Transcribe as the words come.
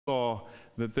saw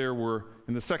that there were,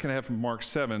 in the second half of Mark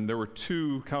 7, there were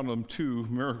two, count them, two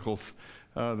miracles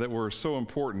that were so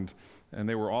important, and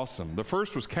they were awesome. The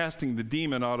first was casting the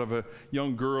demon out of a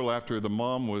young girl after the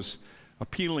mom was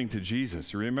appealing to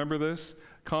Jesus. You remember this?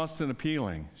 Constant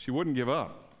appealing. She wouldn't give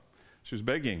up. She was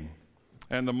begging.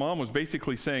 And the mom was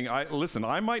basically saying, listen,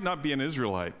 I might not be an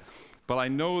Israelite, but I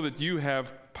know that you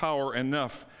have power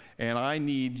enough, and I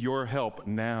need your help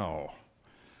now.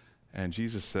 And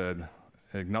Jesus said,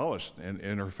 acknowledged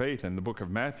in her faith in the book of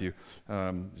Matthew,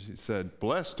 she said,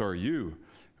 blessed are you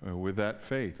with that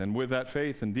faith. And with that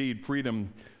faith, indeed,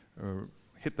 freedom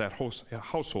hit that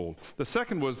household. The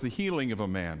second was the healing of a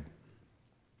man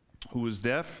who was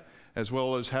deaf, as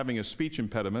well as having a speech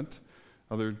impediment.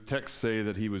 Other texts say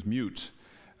that he was mute.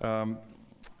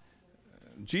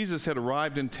 Jesus had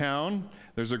arrived in town.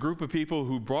 There's a group of people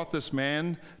who brought this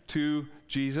man to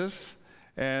Jesus.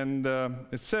 And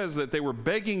it says that they were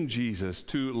begging Jesus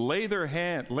to lay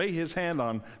his hand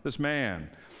on this man.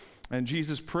 And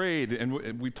Jesus prayed,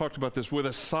 and we talked about this, with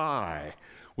a sigh,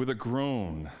 with a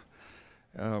groan.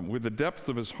 With the depth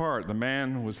of his heart, the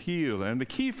man was healed. And the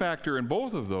key factor in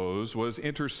both of those was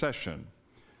intercession.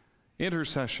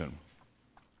 Intercession.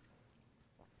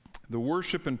 The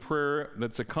worship and prayer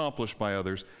that's accomplished by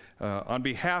others on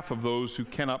behalf of those who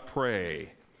cannot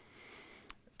pray.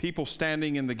 People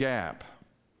standing in the gap.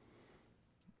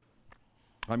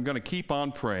 I'm going to keep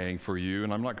on praying for you,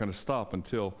 and I'm not going to stop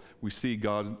until we see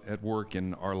God at work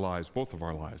in our lives, both of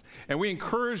our lives. And we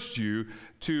encouraged you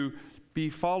to be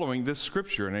following this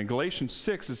scripture. And in Galatians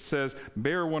 6, it says,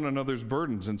 bear one another's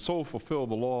burdens and so fulfill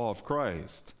the law of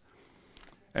Christ.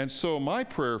 And so my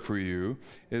prayer for you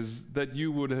is that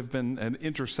you would have been an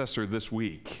intercessor this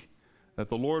week, that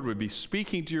the Lord would be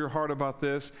speaking to your heart about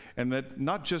this, and that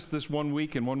not just this 1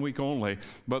 week and 1 week only,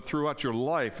 but throughout your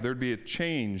life there'd be a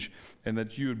change, and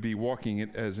that you would be walking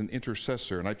it as an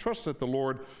intercessor. And I trust that the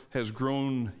Lord has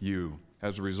grown you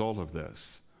as a result of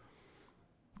this.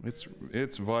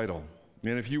 It's vital.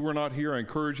 And if you were not here, I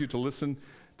encourage you to listen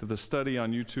to the study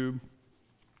on YouTube.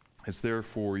 It's there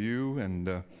for you,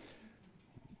 and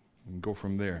go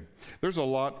from there. There's a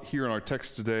lot here in our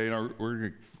text today, and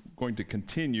we're going to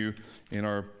continue in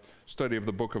our study of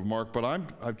the book of Mark, but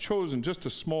I've chosen just a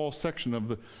small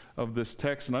section of this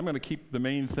text, and I'm going to keep the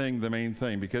main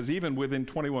thing, because even within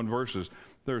 21 verses,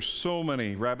 there's so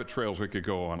many rabbit trails we could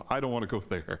go on. I don't want to go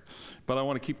there, but I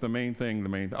want to keep the main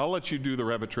thing. I'll let you do the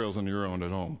rabbit trails on your own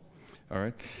at home, all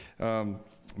right?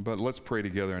 But let's pray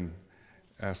together and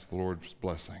ask the Lord's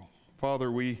blessing.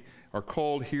 Father, we are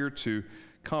called here to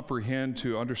comprehend,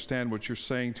 to understand what you're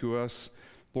saying to us.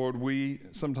 Lord,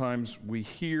 sometimes we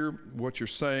hear what you're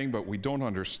saying, but we don't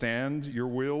understand your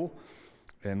will.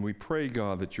 And we pray,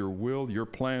 God, that your will, your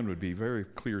plan would be very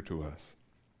clear to us.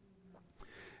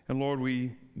 And Lord,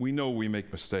 we know we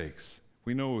make mistakes.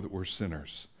 We know that we're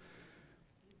sinners.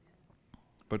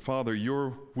 But Father,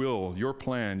 your will, your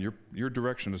plan, your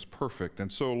direction is perfect.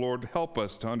 And so, Lord, help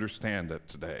us to understand it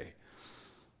today.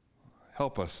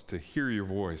 Help us to hear your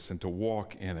voice and to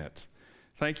walk in it.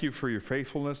 Thank you for your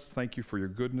faithfulness. Thank you for your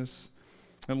goodness.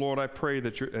 And Lord, I pray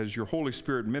that as your Holy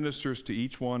Spirit ministers to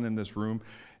each one in this room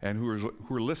and who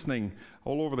are listening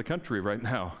all over the country right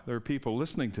now, there are people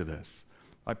listening to this.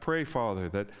 I pray, Father,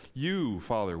 that you,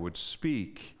 Father, would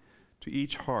speak to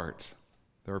each heart.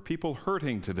 There are people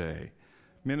hurting today.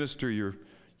 Minister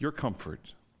your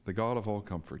comfort, the God of all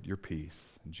comfort, your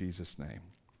peace. In Jesus' name,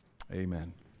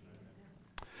 amen.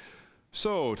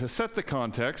 So, to set the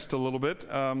context a little bit,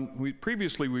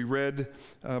 previously we read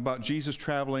about Jesus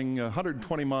traveling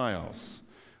 120 miles,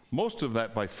 most of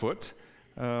that by foot,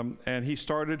 and he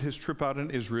started his trip out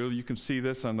in Israel. You can see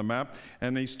this on the map,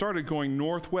 and he started going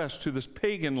northwest to this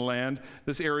pagan land,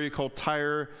 this area called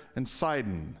Tyre and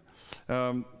Sidon.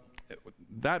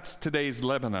 That's today's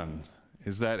Lebanon.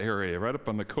 Is that area, right up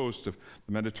on the coast of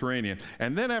the Mediterranean.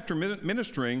 And then after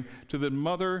ministering to the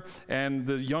mother and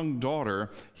the young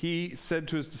daughter, he said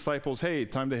to his disciples, hey,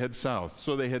 time to head south.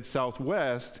 So they head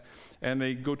southwest, and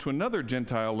they go to another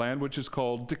Gentile land, which is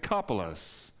called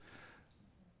Decapolis.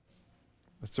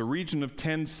 It's a region of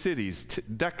 10 cities,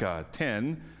 Decapolis,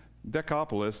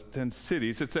 10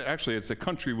 cities. It's a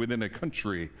country within a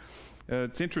country.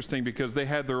 It's interesting because they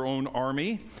had their own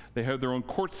army, they had their own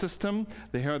court system,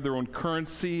 they had their own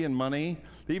currency and money.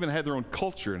 They even had their own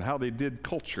culture and how they did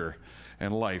culture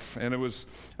and life. And it was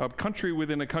a country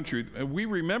within a country. And we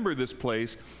remember this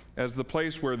place as the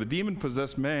place where the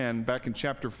demon-possessed man, back in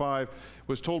chapter 5,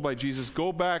 was told by Jesus,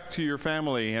 go back to your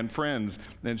family and friends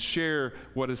and share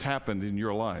what has happened in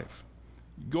your life.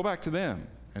 Go back to them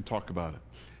and talk about it.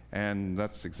 And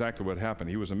that's exactly what happened.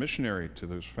 He was a missionary to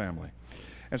this family.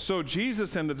 And so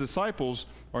Jesus and the disciples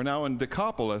are now in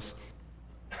Decapolis,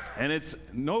 and it's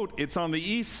on the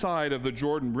east side of the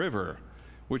Jordan River,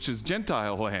 which is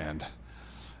Gentile land.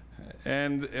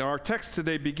 And our text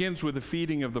today begins with the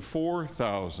feeding of the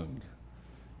 4,000.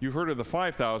 You've heard of the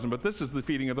 5,000, but this is the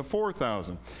feeding of the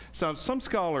 4,000. So some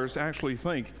scholars actually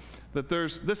think that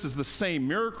this is the same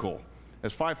miracle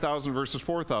as 5,000 versus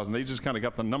 4,000. They just kind of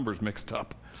got the numbers mixed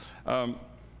up.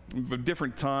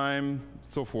 Different time,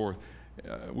 so forth.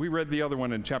 We read the other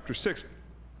one in chapter 6.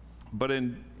 But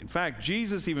in fact,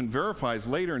 Jesus even verifies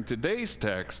later in today's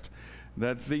text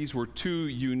that these were two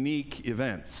unique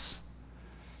events.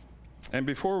 And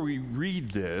before we read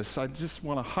this, I just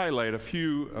want to highlight a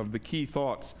few of the key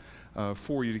thoughts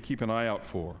for you to keep an eye out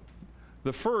for.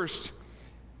 The first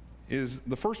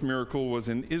miracle was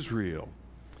in Israel.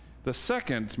 The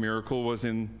second miracle was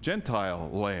in Gentile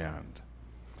land.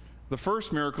 The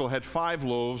first miracle had 5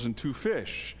 loaves and 2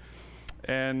 fish,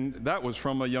 and that was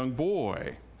from a young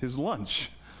boy, his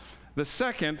lunch. The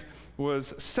second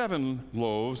was 7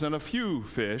 loaves and a few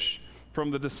fish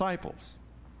from the disciples.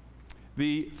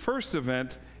 The first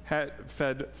event had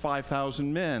fed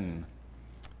 5,000 men.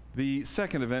 The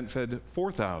second event fed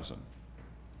 4,000.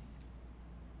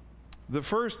 The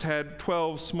first had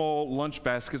 12 small lunch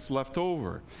baskets left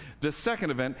over. The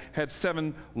second event had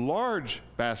 7 large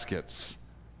baskets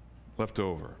left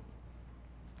over.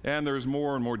 And there's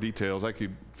more and more details. I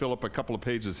could fill up a couple of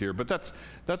pages here, but that's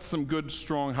some good,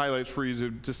 strong highlights for you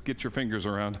to just get your fingers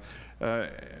around.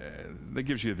 That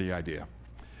gives you the idea.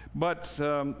 But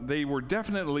they were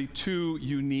definitely two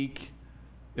unique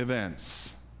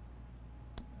events.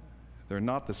 They're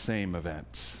not the same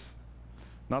events.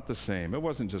 Not the same. It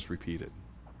wasn't just repeated.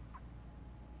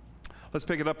 Let's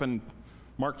pick it up in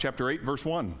Mark chapter 8, verse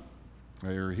 1.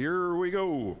 Here we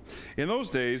go. In those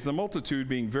days, the multitude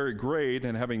being very great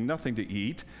and having nothing to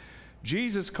eat,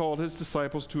 Jesus called his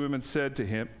disciples to him and said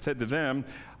to them,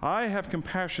 I have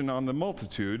compassion on the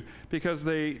multitude, because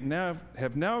they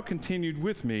have now continued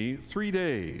with me 3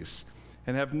 days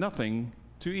and have nothing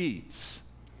to eat.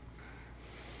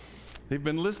 They've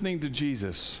been listening to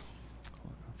Jesus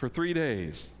for 3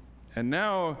 days, and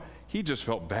now he just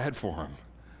felt bad for them.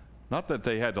 Not that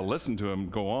they had to listen to him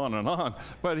go on and on,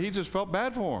 but he just felt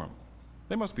bad for them.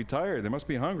 They must be tired. They must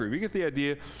be hungry. We get the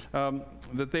idea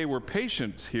that they were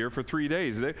patient here for 3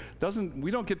 days.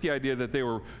 We don't get the idea that they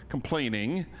were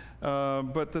complaining,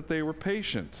 but that they were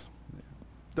patient.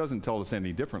 Doesn't tell us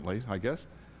any differently, I guess.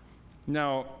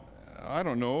 Now, I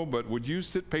don't know, but would you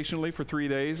sit patiently for 3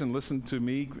 days and listen to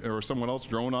me or someone else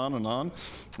drone on and on?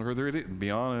 Or be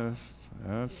honest.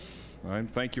 I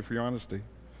thank you for your honesty.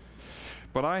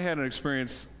 But I had an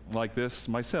experience like this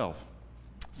myself.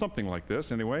 Something like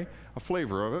this, anyway, a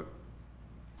flavor of it.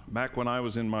 Back when I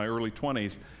was in my early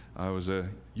 20s, I was a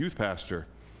youth pastor,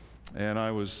 and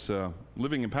I was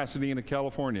living in Pasadena,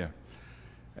 California.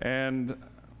 And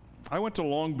I went to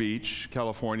Long Beach,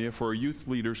 California, for a youth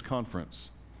leaders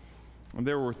conference. And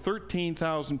there were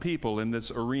 13,000 people in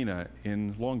this arena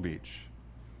in Long Beach.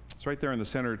 It's right there in the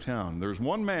center of town. There's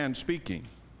one man speaking.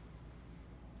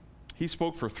 He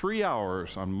spoke for 3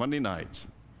 hours on Monday nights.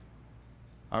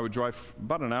 I would drive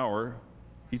about an hour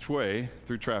each way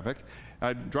through traffic.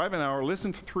 I'd drive an hour,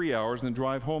 listen for 3 hours, and then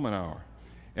drive home an hour.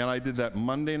 And I did that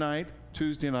Monday night,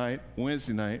 Tuesday night,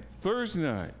 Wednesday night, Thursday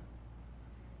night.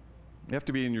 You have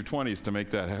to be in your 20s to make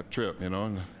that trip, you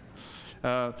know.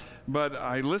 But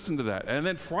I listened to that. And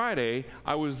then Friday,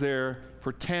 I was there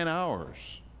for 10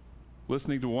 hours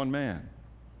listening to one man.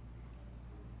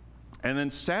 And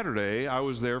then Saturday, I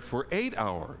was there for 8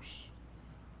 hours.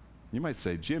 You might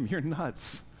say, Jim, you're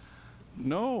nuts.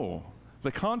 No,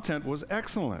 the content was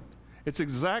excellent. It's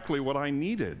exactly what I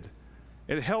needed.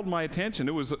 It held my attention.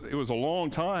 It was a long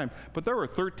time, but there were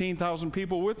 13,000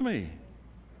 people with me.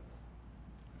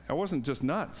 I wasn't just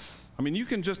nuts. I mean, you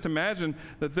can just imagine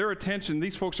that their attention,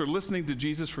 these folks are listening to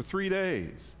Jesus for 3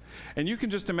 days. And you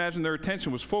can just imagine their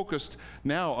attention was focused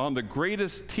now on the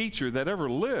greatest teacher that ever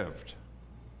lived.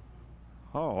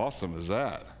 How awesome is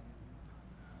that?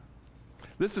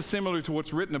 This is similar to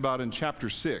what's written about in chapter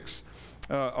 6.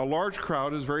 A large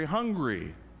crowd is very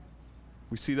hungry.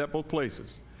 We see that both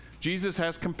places. Jesus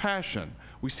has compassion.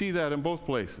 We see that in both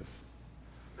places.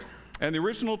 And the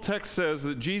original text says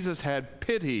that Jesus had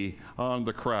pity on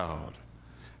the crowd,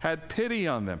 had pity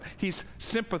on them. He's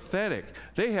sympathetic.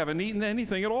 They haven't eaten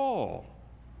anything at all.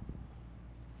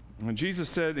 And Jesus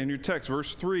said in your text,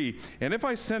 verse 3, and if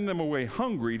I send them away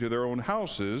hungry to their own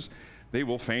houses, they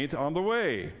will faint on the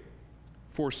way,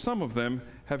 for some of them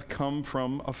have come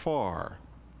from afar.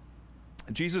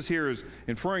 Jesus here is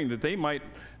inferring that they might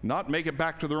not make it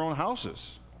back to their own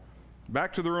houses.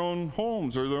 back to their own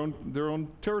homes or their own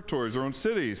territories, their own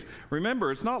cities.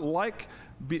 Remember, it's not like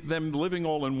them living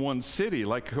all in one city,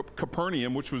 like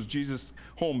Capernaum, which was Jesus'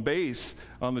 home base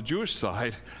on the Jewish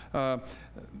side.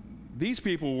 These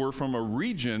people were from a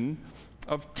region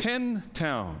of 10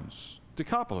 towns,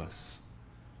 Decapolis.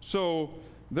 So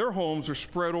their homes are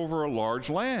spread over a large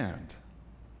land.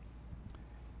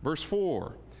 Verse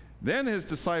 4, then his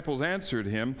disciples answered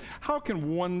him, how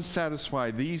can one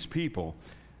satisfy these people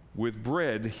with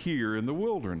bread here in the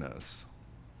wilderness?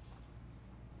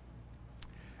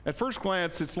 At first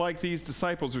glance, it's like these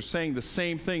disciples are saying the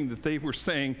same thing that they were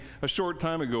saying a short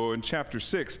time ago in chapter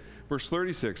 6, verse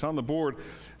 36. On the board,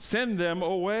 send them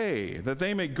away, that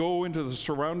they may go into the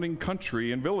surrounding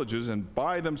country and villages and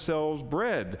buy themselves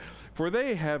bread, for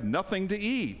they have nothing to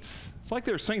eat. It's like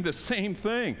they're saying the same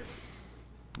thing.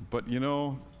 But you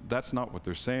know, that's not what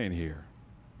they're saying here.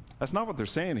 That's not what they're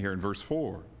saying here in verse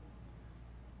 4.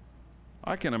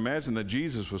 I can imagine that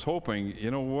Jesus was hoping, you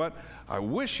know what, I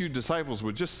wish you disciples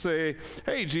would just say,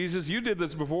 hey, Jesus, you did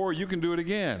this before, you can do it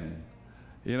again.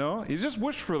 You know, he just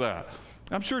wished for that.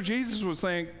 I'm sure Jesus was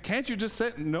saying, can't you just say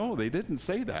it? No, they didn't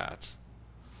say that.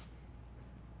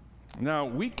 Now,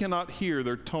 we cannot hear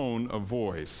their tone of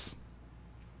voice.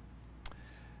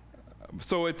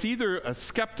 So it's either a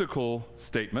skeptical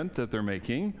statement that they're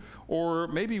making, or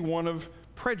maybe one of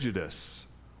prejudice,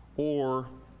 or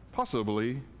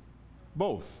possibly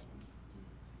both.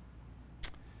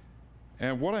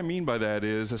 And what I mean by that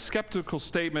is a skeptical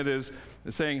statement is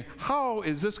saying, how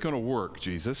is this going to work,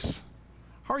 Jesus?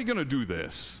 How are you going to do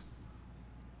this?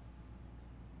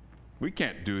 We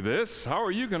can't do this. How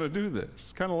are you going to do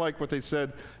this? Kind of like what they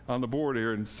said on the board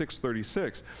here in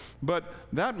 636. But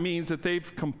that means that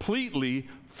they've completely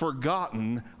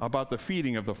forgotten about the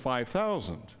feeding of the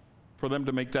 5,000 for them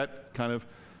to make that kind of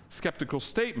skeptical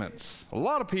statements. A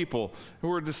lot of people who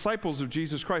were disciples of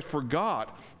Jesus Christ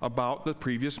forgot about the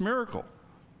previous miracle.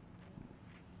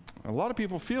 A lot of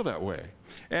people feel that way.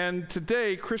 And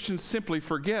today, Christians simply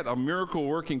forget a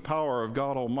miracle-working power of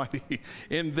God Almighty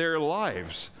in their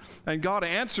lives. And God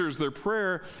answers their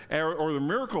prayer, or the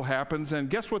miracle happens,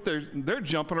 and guess what? They're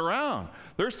jumping around.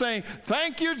 They're saying,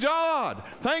 thank you, God.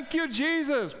 Thank you,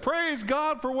 Jesus. Praise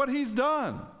God for what he's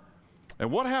done.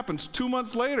 And what happens 2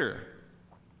 months later?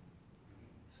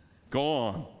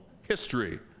 Gone.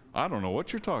 History. I don't know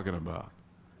what you're talking about.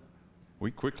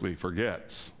 We quickly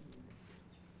forget.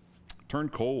 Turn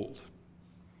cold.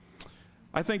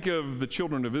 I think of the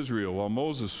children of Israel while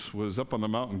Moses was up on the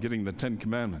mountain getting the 10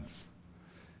 Commandments.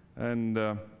 And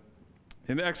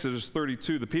in Exodus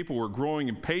 32, the people were growing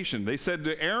impatient. They said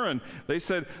to Aaron, they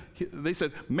said,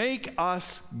 make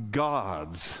us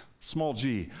gods, small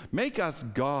g, make us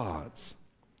gods.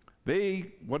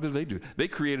 What did they do? They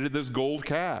created this gold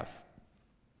calf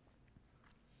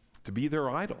to be their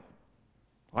idol.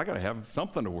 I got to have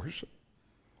something to worship.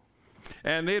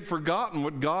 And they had forgotten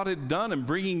what God had done in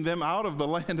bringing them out of the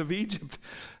land of Egypt,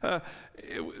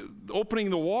 opening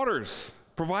the waters,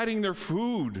 providing their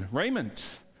food,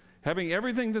 raiment, having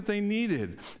everything that they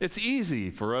needed. It's easy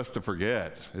for us to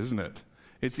forget, isn't it?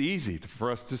 It's easy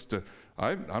for us just to,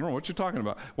 I don't know what you're talking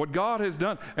about. What God has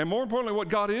done, and more importantly, what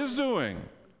God is doing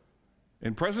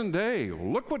in present day.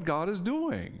 Look what God is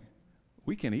doing.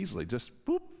 We can easily just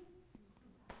boop.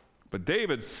 But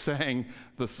David sang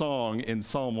the song in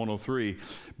Psalm 103,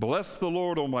 bless the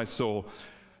Lord, O my soul,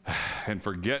 and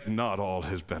forget not all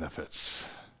his benefits.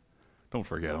 Don't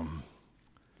forget them.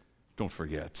 Don't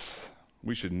forget.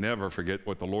 We should never forget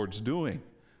what the Lord's doing,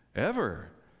 ever,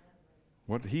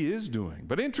 what he is doing.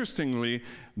 But interestingly,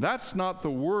 that's not the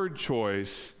word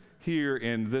choice here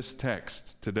in this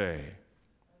text today.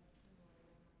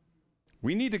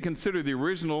 We need to consider the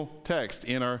original text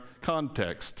in our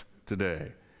context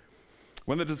today.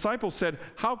 When the disciples said,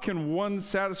 how can one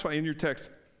satisfy, in your text,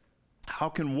 how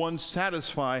can one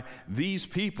satisfy these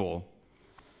people?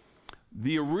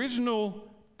 The original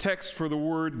text for the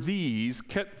word these,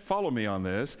 follow me on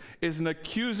this, is an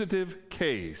accusative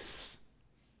case,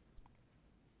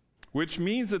 which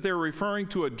means that they're referring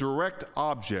to a direct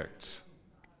object,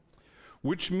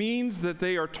 which means that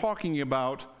they are talking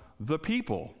about the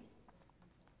people.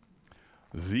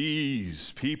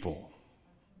 These people.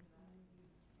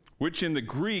 Which in the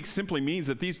Greek simply means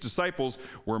that these disciples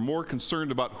were more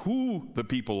concerned about who the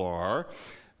people are,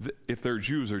 if they're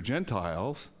Jews or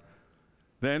Gentiles,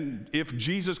 than if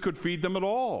Jesus could feed them at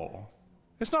all.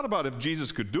 It's not about if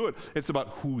Jesus could do it, it's about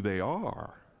who they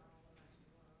are.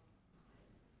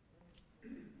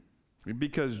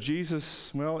 Because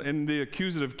Jesus, well, in the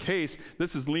accusative case,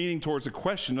 this is leaning towards a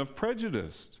question of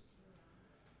prejudice.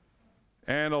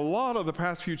 And a lot of the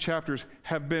past few chapters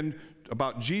have been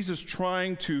about Jesus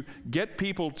trying to get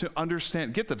people to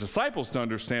understand, get the disciples to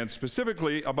understand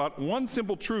specifically about one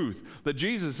simple truth, that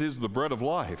Jesus is the bread of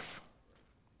life.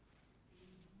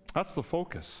 That's the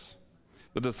focus.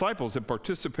 The disciples had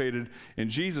participated in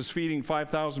Jesus feeding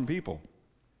 5,000 people.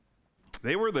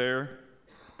 They were there,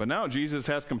 but now Jesus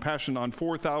has compassion on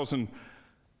 4,000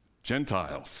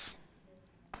 Gentiles.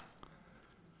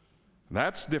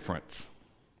 That's different.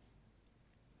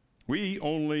 We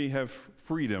only have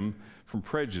freedom from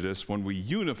prejudice when we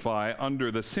unify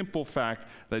under the simple fact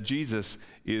that Jesus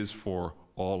is for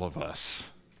all of us,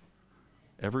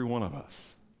 every one of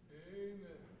us. Amen.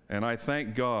 And I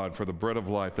thank God for the bread of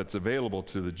life that's available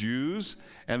to the Jews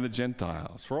and the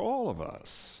Gentiles, for all of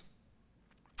us.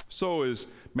 So is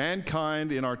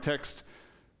mankind in our text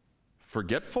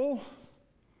forgetful,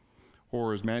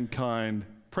 or is mankind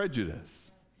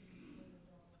prejudiced?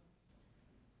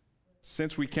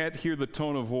 Since we can't hear the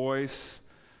tone of voice,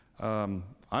 I'm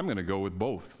going to go with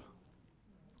both.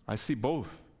 I see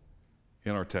both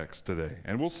in our text today.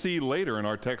 And we'll see later in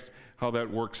our text how that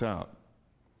works out.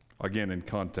 Again, in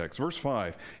context. Verse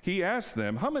 5, he asked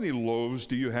them, how many loaves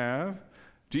do you have?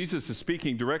 Jesus is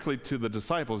speaking directly to the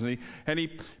disciples, and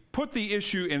he put the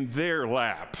issue in their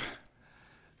lap.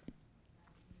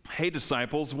 Hey,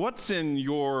 disciples, what's in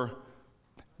your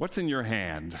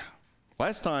hand?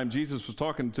 Last time, Jesus was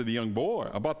talking to the young boy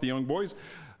about the young boy's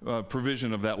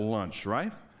provision of that lunch,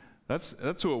 right?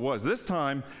 That's who it was. This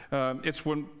time, it's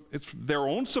their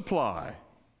own supply.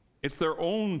 It's their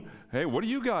own, hey, what do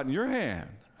you got in your hand?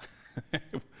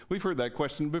 We've heard that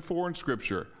question before in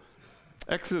Scripture.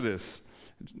 Exodus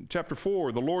chapter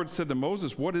 4, the Lord said to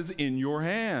Moses, what is in your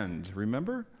hand?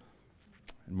 Remember?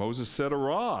 And Moses said, a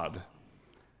rod.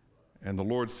 And the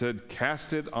Lord said,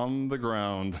 cast it on the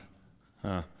ground.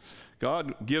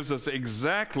 God gives us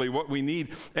exactly what we need,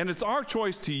 and it's our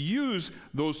choice to use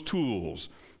those tools,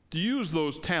 to use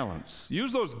those talents,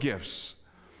 use those gifts,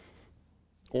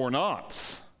 or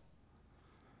not.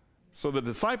 So the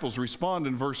disciples respond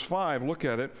in verse 5. Look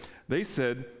at it. They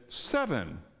said,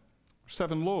 7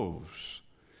 loaves.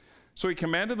 So he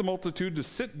commanded the multitude to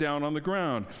sit down on the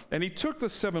ground, and he took the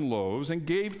 7 loaves and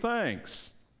gave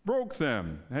thanks, broke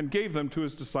them, and gave them to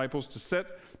his disciples to set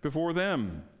before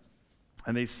them.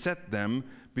 And they set them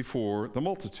before the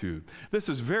multitude. This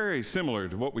is very similar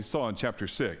to what we saw in chapter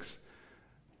 6.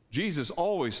 Jesus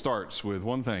always starts with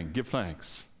one thing, give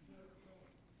thanks.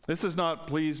 This is not,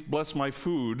 please bless my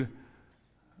food.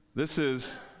 This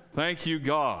is, thank you,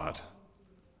 God.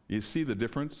 You see the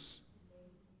difference?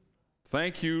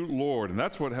 Thank you, Lord. And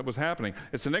that's what was happening.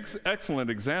 It's an excellent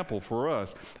example for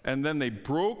us. And then they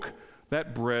broke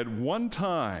that bread one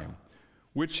time,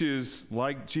 which is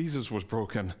like Jesus was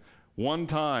broken one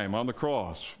time on the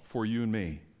cross for you and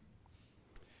me.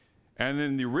 And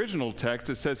in the original text,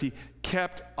 it says he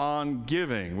kept on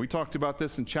giving. We talked about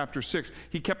this in chapter 6.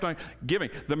 He kept on giving.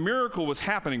 The miracle was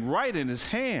happening right in his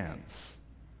hands.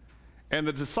 And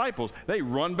the disciples, they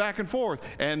run back and forth,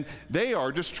 and they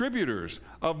are distributors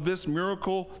of this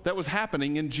miracle that was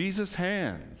happening in Jesus'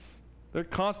 hands. They're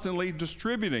constantly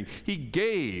distributing. He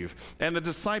gave, and the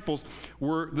disciples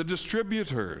were the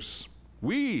distributors.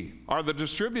 We are the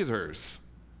distributors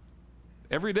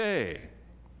every day.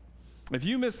 If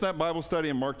you missed that Bible study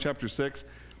in Mark chapter 6,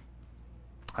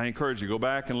 I encourage you, go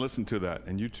back and listen to that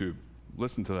in YouTube.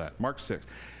 Listen to that, Mark 6.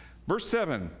 Verse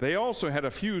 7, they also had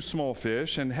a few small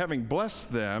fish, and having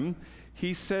blessed them,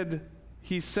 he said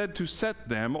to set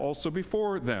them also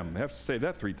before them. I have to say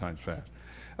that 3 times fast.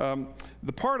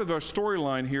 The part of our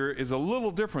storyline here is a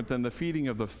little different than the feeding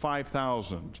of the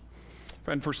 5,000.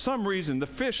 And for some reason, the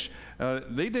fish,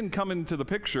 they didn't come into the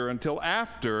picture until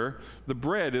after the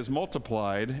bread is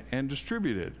multiplied and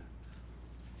distributed.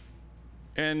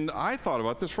 And I thought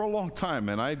about this for a long time,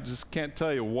 and I just can't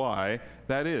tell you why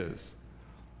that is.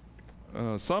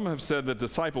 Some have said that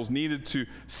disciples needed to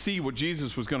see what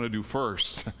Jesus was going to do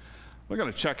first. We're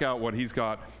going to check out what he's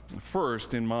got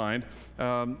first in mind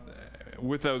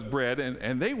with those bread,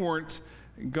 and they weren't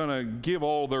going to give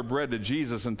all their bread to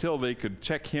Jesus until they could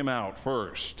check him out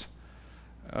first.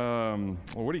 Well,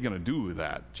 what are you going to do with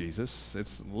that, Jesus?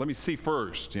 Let me see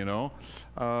first, you know.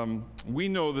 We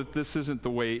know that this isn't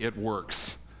the way it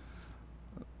works.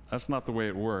 That's not the way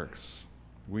it works.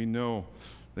 We know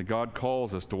that God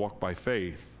calls us to walk by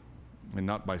faith and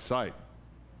not by sight.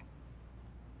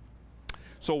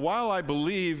 So while I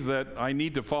believe that I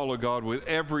need to follow God with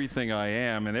everything I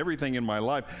am and everything in my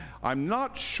life, I'm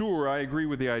not sure I agree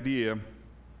with the idea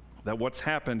that what's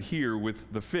happened here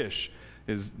with the fish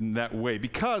is in that way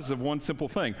because of one simple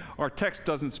thing. Our text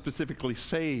doesn't specifically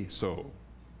say so.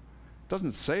 It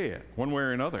doesn't say it one way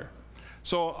or another.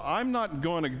 So I'm not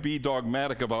going to be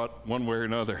dogmatic about one way or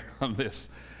another on this,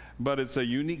 but it's a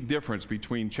unique difference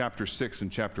between chapter 6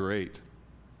 and chapter 8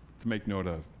 to make note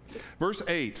of. Verse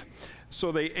 8,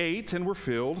 so they ate and were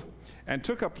filled and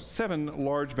took up 7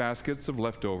 large baskets of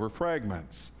leftover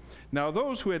fragments. Now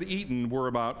those who had eaten were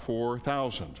about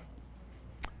 4,000.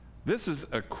 This is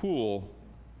a cool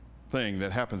thing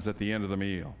that happens at the end of the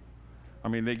meal. I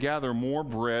mean, they gather more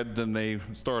bread than they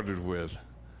started with.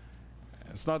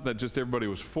 It's not that just everybody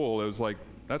was full. It was like,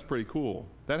 that's pretty cool.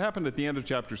 That happened at the end of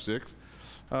chapter 6.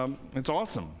 It's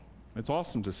awesome. It's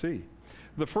awesome to see.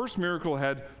 The first miracle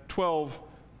had 12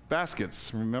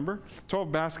 baskets, remember?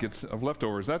 12 baskets of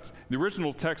leftovers. That's the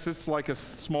original text. It's like a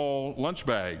small lunch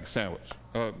bag sandwich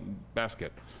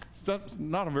basket. It's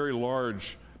not a very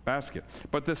large basket.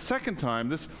 But the second time,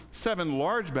 this 7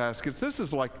 large baskets, this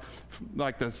is like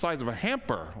the size of a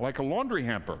hamper, like a laundry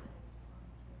hamper.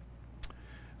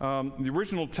 The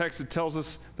original text, it tells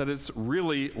us that it's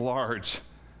really large,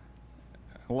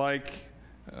 like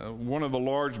one of the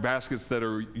large baskets that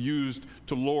are used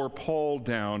to lower Paul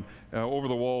down over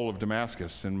the wall of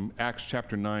Damascus in Acts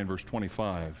chapter 9, verse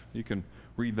 25. You can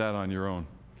read that on your own.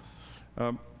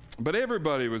 But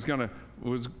everybody was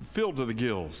filled to the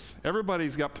gills.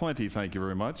 Everybody's got plenty, thank you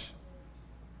very much.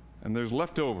 And there's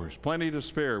leftovers, plenty to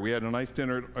spare. We had a nice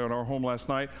dinner at our home last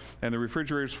night, and the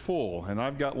refrigerator's full, and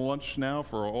I've got lunch now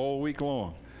for all week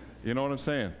long. You know what I'm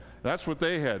saying? That's what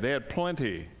they had. They had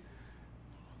plenty.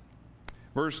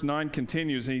 Verse 9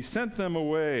 continues, and he sent them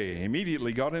away,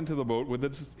 immediately got into the boat with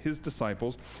his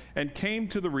disciples, and came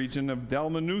to the region of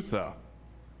Dalmanutha.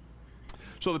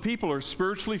 So the people are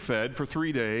spiritually fed for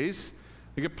 3 days.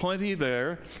 They get plenty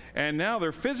there, and now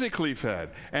they're physically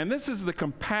fed. And this is the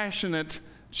compassionate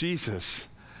Jesus,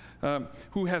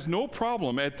 who has no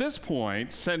problem at this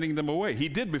point sending them away. He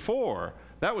did before.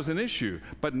 That was an issue.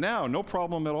 But now, no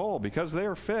problem at all, because they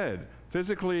are fed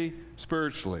physically,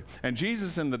 spiritually. And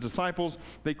Jesus and the disciples,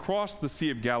 they crossed the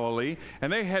Sea of Galilee,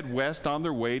 and they head west on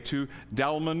their way to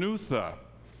Dalmanutha.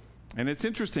 And it's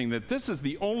interesting that this is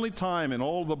the only time in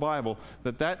all of the Bible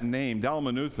that that name,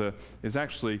 Dalmanutha, is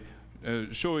actually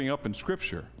showing up in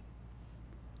Scripture.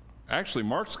 Actually,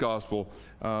 Mark's gospel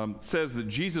says that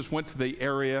Jesus went to the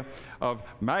area of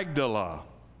Magdala,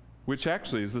 which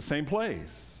actually is the same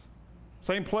place.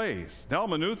 Same place.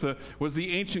 Dalmanutha was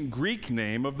the ancient Greek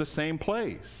name of the same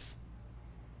place.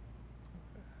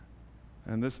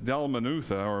 And this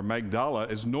Dalmanutha, or Magdala,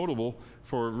 is notable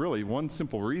for really one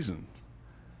simple reason.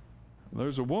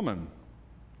 There's a woman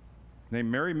named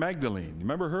Mary Magdalene. You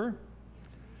remember her?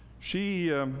 She's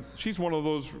one of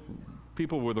those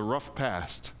people with a rough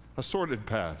past, a sordid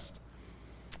past.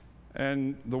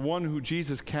 And the one who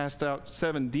Jesus cast out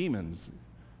 7 demons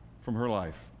from her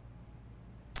life.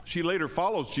 She later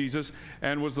follows Jesus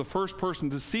and was the first person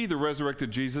to see the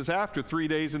resurrected Jesus after 3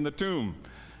 days in the tomb.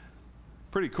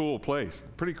 Pretty cool place.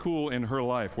 Pretty cool in her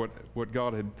life what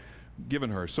God had given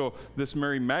her. So this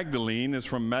Mary Magdalene is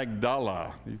from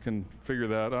Magdala. You can figure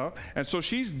that out. And so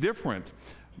she's different,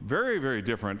 very, very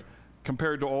different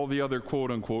compared to all the other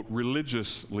quote-unquote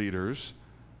religious leaders.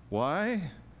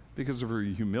 Why? Because of her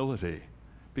humility,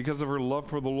 because of her love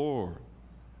for the Lord.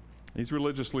 These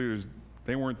religious leaders,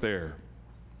 they weren't there.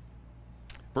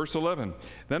 Verse 11,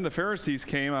 then the Pharisees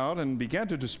came out and began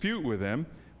to dispute with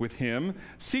him,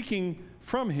 seeking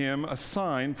from him a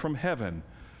sign from heaven,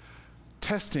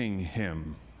 testing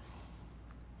him.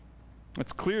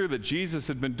 It's clear that Jesus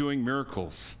had been doing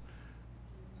miracles.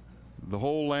 The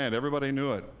whole land, everybody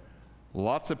knew it.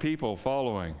 Lots of people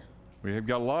following. We have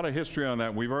got a lot of history on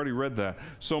that. We've already read that.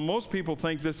 So most people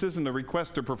think this isn't a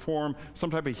request to perform some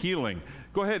type of healing.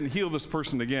 Go ahead and heal this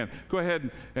person again. Go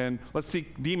ahead and let's see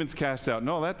demons cast out.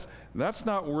 No, that's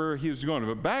not where he was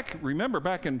going. But remember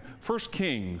back in 1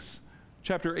 Kings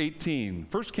chapter 18,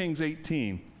 1 Kings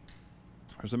 18,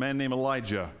 there's a man named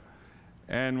Elijah.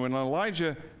 And when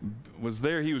Elijah was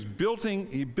there, he was building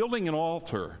an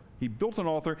altar. He built an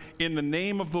altar in the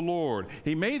name of the Lord.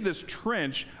 He made this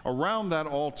trench around that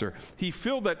altar. He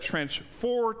filled that trench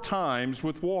 4 times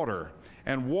with water,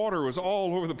 and water was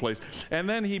all over the place. And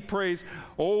then he prays,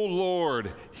 "Oh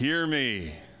Lord, hear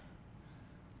me."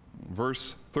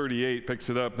 Verse 38 picks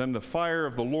it up. Then the fire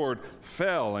of the Lord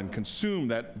fell and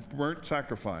consumed that burnt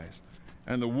sacrifice,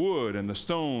 and the wood and the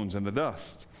stones and the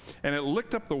dust. And it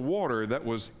licked up the water that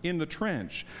was in the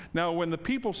trench. Now, when the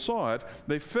people saw it,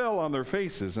 they fell on their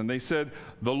faces, and they said,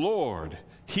 "The Lord,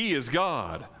 He is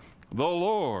God. The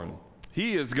Lord,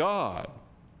 He is God."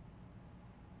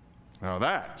 Now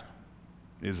that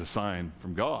is a sign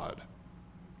from God.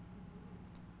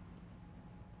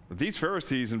 But these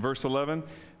Pharisees in verse 11,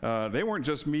 they weren't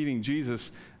just meeting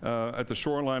Jesus at the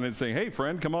shoreline and saying, hey,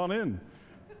 friend, come on in.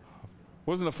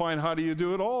 Wasn't a fine how do you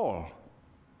do at all.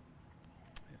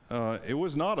 It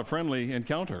was not a friendly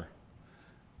encounter.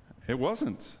 It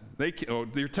wasn't.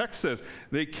 Your text says,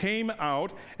 they came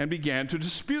out and began to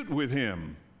dispute with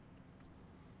him.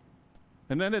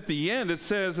 And then at the end, it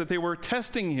says that they were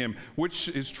testing him, which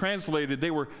is translated,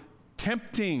 they were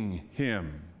tempting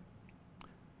him.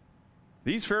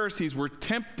 These Pharisees were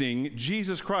tempting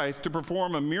Jesus Christ to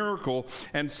perform a miracle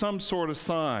and some sort of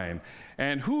sign.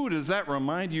 And who does that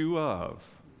remind you of?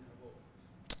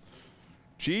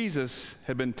 Jesus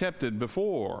had been tempted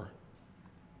before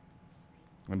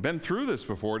and been through this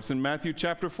before. It's in Matthew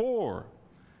chapter 4.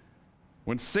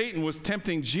 When Satan was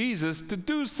tempting Jesus to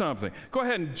do something. Go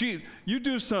ahead and you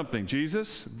do something,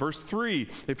 Jesus. Verse 3,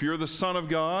 if you're the Son of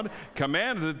God,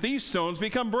 command that these stones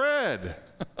become bread.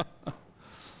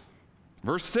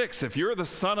 Verse 6, if you're the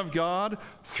Son of God,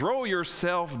 throw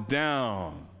yourself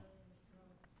down.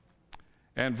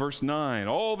 And verse 9,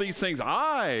 all these things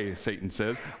Satan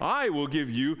says, I will give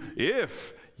you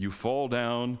if you fall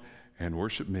down and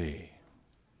worship me.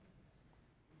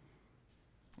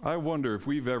 I wonder if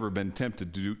we've ever been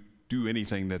tempted to do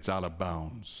anything that's out of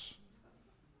bounds.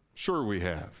 Sure we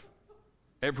have.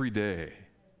 Every day.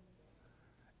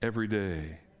 Every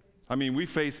day. I mean, we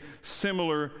face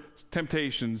similar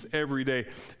temptations every day,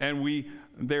 and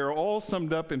they're all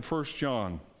summed up in 1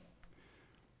 John.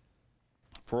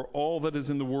 For all that is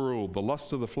in the world, the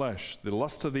lust of the flesh, the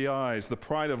lust of the eyes, the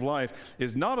pride of life,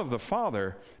 is not of the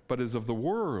Father, but is of the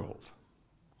world.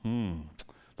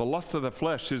 The lust of the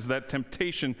flesh is that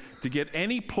temptation to get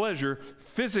any pleasure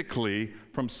physically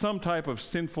from some type of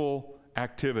sinful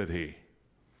activity.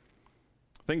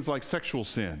 Things like sexual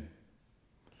sin,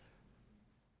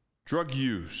 drug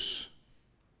use,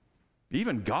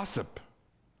 even gossip.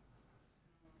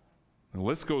 The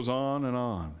list goes on and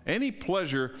on. Any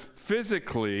pleasure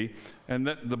physically, and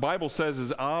that the Bible says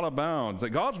is out of bounds. That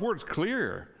God's word's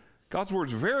clear. God's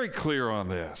word's very clear on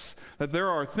this. That there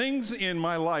are things in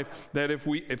my life that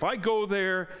if I go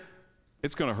there,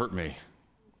 it's going to hurt me.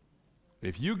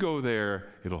 If you go there,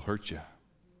 it'll hurt you.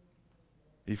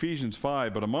 Ephesians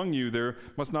 5, but among you there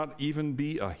must not even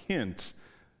be a hint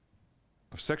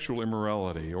of sexual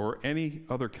immorality or any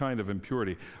other kind of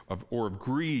impurity or of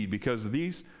greed, because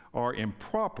these are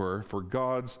improper for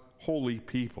God's holy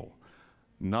people.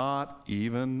 Not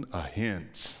even a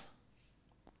hint.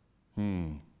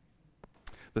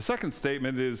 The second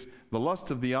statement is the lust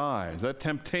of the eyes, that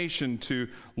temptation to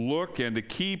look and to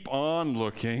keep on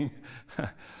looking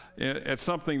at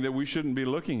something that we shouldn't be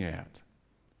looking at,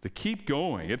 to keep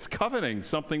going. It's coveting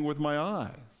something with my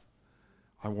eyes.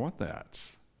 I want that.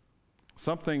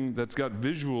 Something that's got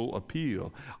visual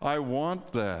appeal. I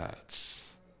want that.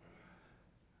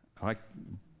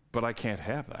 But I can't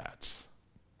have that.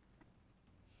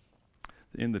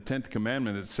 In the 10th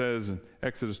commandment, it says in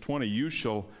Exodus 20, you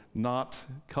shall not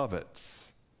covet.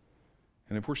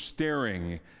 And if we're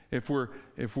staring, if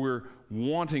we're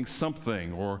wanting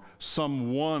something or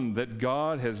someone that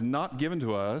God has not given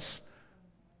to us,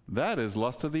 that is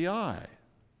lust of the eye.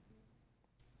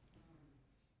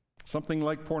 Something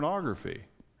like pornography.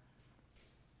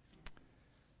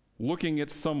 Looking at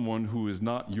someone who is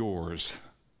not yours.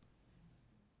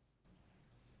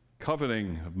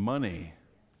 Coveting of money.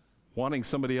 Wanting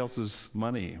somebody else's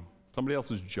money, somebody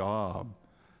else's job,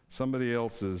 somebody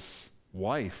else's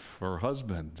wife or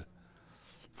husband.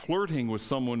 Flirting with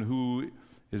someone who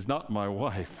is not my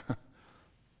wife.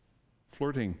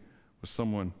 Flirting with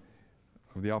someone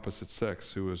of the opposite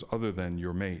sex who is other than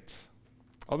your mate.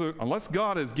 Unless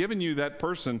God has given you that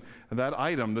person, that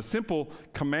item, the simple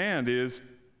command is,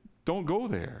 don't go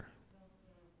there.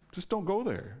 Just don't go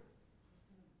there.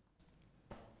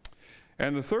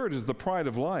 And the third is the pride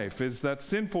of life. It's that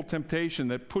sinful temptation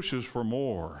that pushes for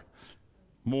more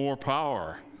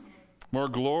power, more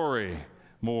glory,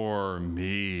 more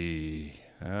me.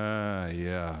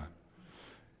 Yeah.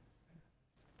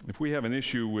 If we have an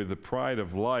issue with the pride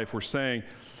of life, we're saying,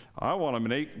 I want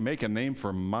to make a name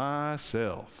for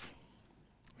myself.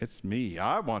 It's me.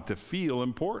 I want to feel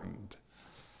important.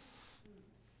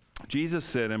 Jesus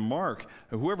said in Mark,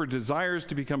 whoever desires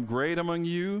to become great among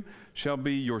you shall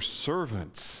be your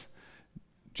servants.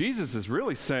 Jesus is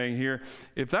really saying here,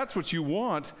 if that's what you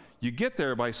want, you get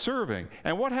there by serving.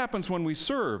 And what happens when we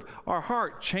serve? Our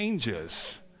heart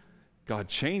changes. God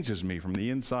changes me from the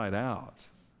inside out.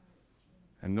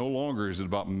 And no longer is it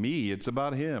about me, it's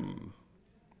about Him.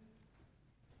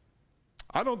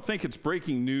 I don't think it's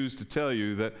breaking news to tell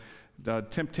you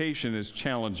that temptation is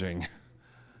challenging.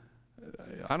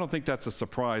 I don't think that's a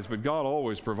surprise, but God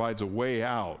always provides a way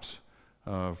out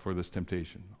for this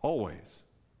temptation. Always.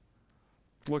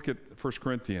 Look at 1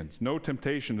 Corinthians. No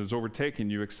temptation has overtaken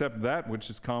you except that which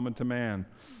is common to man.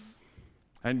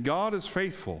 And God is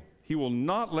faithful. He will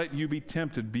not let you be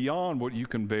tempted beyond what you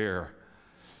can bear.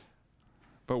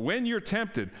 But when you're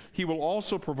tempted, he will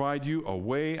also provide you a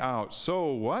way out.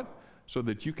 So what? So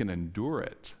that you can endure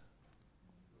it.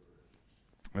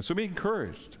 And so be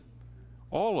encouraged.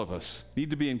 All of us need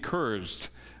to be encouraged.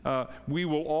 We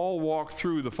will all walk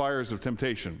through the fires of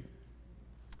temptation.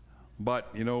 But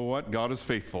you know what? God is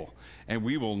faithful. And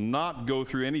we will not go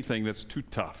through anything that's too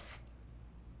tough.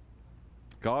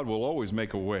 God will always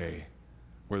make a way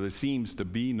where there seems to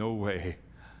be no way.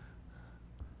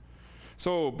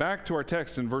 So back to our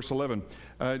text in verse 11.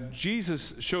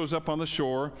 Jesus shows up on the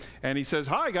shore and he says,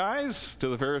 "Hi guys," to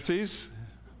the Pharisees.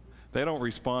 They don't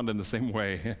respond in the same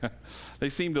way. They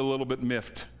seemed a little bit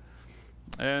miffed.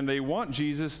 And they want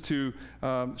Jesus to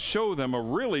show them a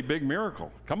really big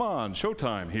miracle. Come on,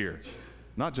 showtime here.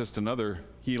 Not just another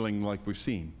healing like we've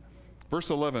seen. Verse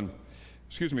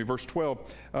 12.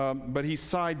 But he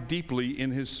sighed deeply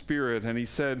in his spirit and he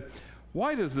said,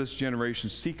 "Why does this generation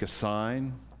seek a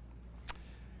sign?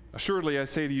 Assuredly, I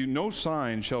say to you, no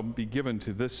sign shall be given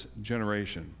to this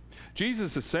generation."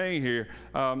 Jesus is saying here,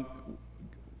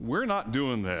 we're not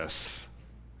doing this.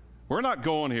 We're not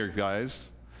going here, guys.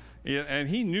 And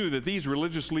he knew that these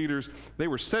religious leaders, they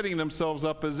were setting themselves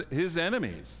up as his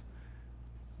enemies.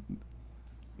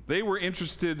 They were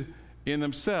interested in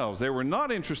themselves. They were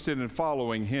not interested in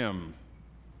following him.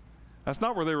 That's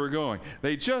not where they were going.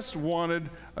 They just wanted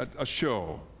a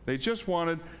show. They just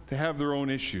wanted to have their own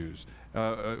issues.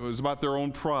 It was about their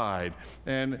own pride.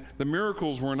 And the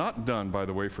miracles were not done, by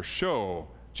the way, for show.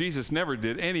 Jesus never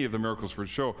did any of the miracles for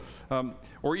show,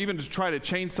 or even to try to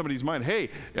change somebody's mind. Hey,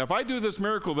 if I do this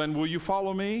miracle, then will you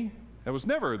follow me? That was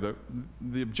never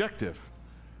the objective.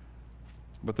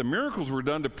 But the miracles were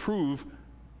done to prove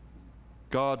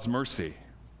God's mercy.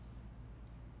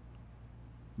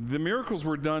 The miracles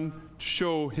were done to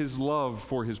show his love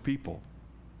for his people.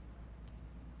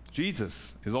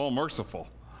 Jesus is all merciful.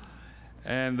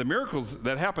 And the miracles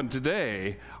that happen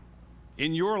today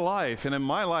in your life and in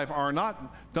my life are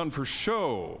not done for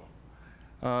show.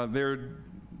 They're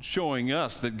showing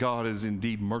us that God is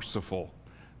indeed merciful,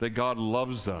 that God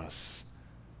loves us,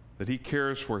 that he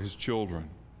cares for his children,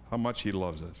 how much he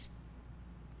loves us.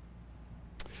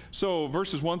 So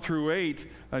verses 1 through 8,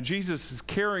 Jesus is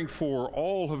caring for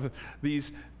all of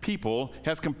these people,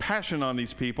 has compassion on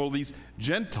these people, these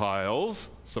Gentiles,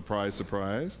 surprise,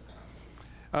 surprise.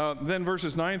 Then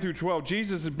verses 9 through 12,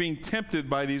 Jesus is being tempted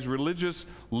by these religious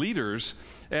leaders,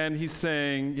 and he's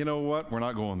saying, you know what, we're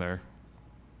not going there.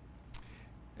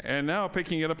 And now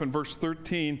picking it up in verse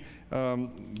 13,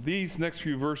 these next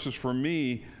few verses for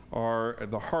me are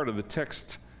at the heart of the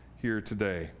text here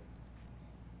today.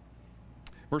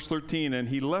 Verse 13, and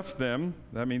he left them,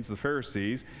 that means the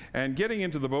Pharisees, and getting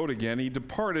into the boat again, he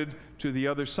departed to the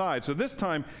other side. So this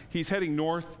time he's heading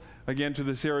north again to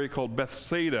this area called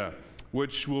Bethsaida,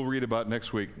 which we'll read about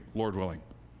next week, Lord willing.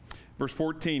 Verse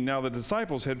 14, now the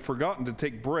disciples had forgotten to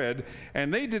take bread,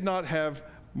 and they did not have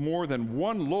more than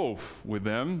one loaf with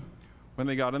them when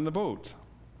they got in the boat.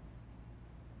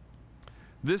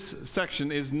 This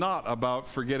section is not about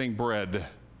forgetting bread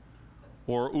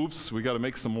or, oops, we got to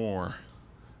make some more.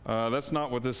 That's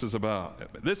not what this is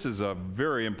about. This is a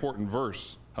very important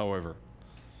verse, however,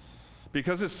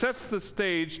 because it sets the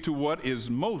stage to what is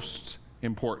most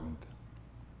important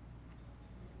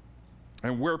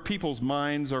and where people's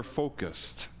minds are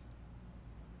focused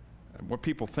and what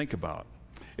people think about.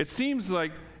 It seems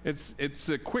like it's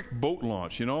a quick boat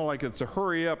launch, you know, like it's a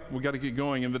hurry up, we got to get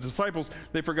going. And the disciples,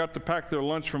 they forgot to pack their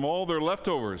lunch from all their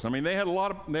leftovers. I mean, they had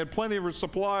plenty of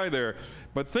supply there,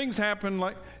 but things happen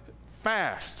like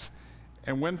fast.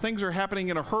 And when things are happening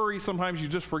in a hurry, sometimes you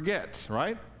just forget,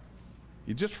 right?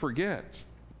 You just forget.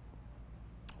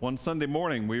 One Sunday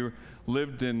morning, we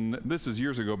lived in, this is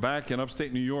years ago, back in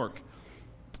upstate New York.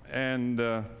 And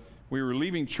we were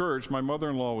leaving church. My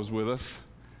mother-in-law was with us.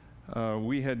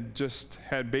 We had just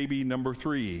had baby number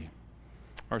 3.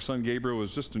 Our son Gabriel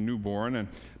was just a newborn. And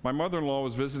my mother-in-law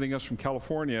was visiting us from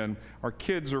California. And our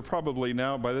kids are probably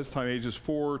now, by this time, ages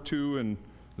 4, 2, and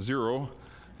 0.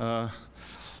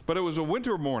 But it was a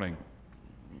winter morning.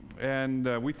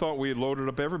 And we thought we had loaded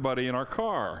up everybody in our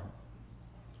car.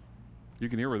 You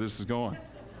can hear where this is going.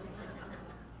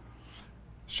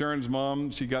 Sharon's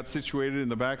mom, she got situated in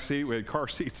the back seat. We had car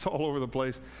seats all over the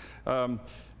place. And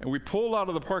we pulled out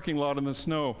of the parking lot in the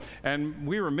snow, and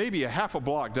we were maybe a half a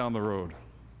block down the road.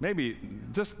 Maybe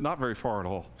just not very far at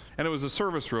all. And it was a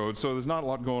service road, so there's not a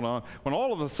lot going on. When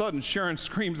all of a sudden Sharon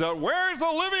screams out, "Where's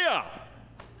Olivia?"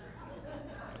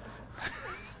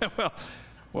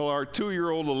 Well, our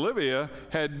 2-year-old Olivia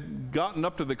had gotten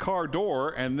up to the car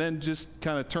door and then just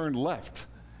kind of turned left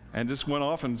and just went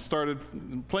off and started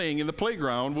playing in the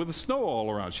playground with the snow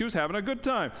all around. She was having a good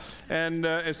time. And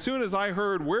as soon as I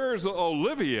heard, "Where's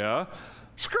Olivia?"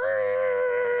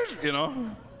 scream, you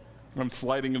know, I'm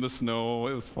sliding in the snow.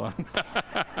 It was fun.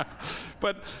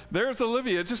 But there's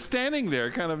Olivia just standing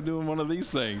there kind of doing one of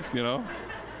these things, you know.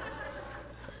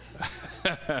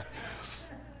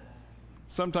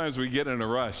 Sometimes we get in a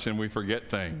rush and we forget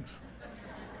things.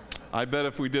 I bet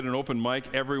if we did an open mic,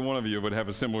 every one of you would have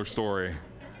a similar story.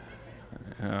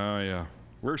 Oh, yeah.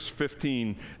 Verse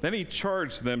 15, then he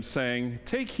charged them, saying,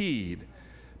 "Take heed,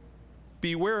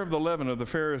 beware of the leaven of the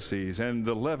Pharisees and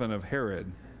the leaven of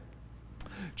Herod."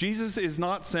 Jesus is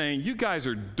not saying, "You guys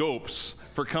are dopes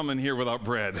for coming here without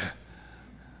bread."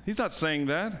 He's not saying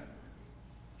that.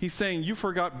 He's saying, "You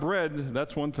forgot bread,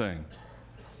 that's one thing.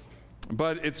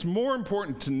 But it's more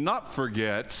important to not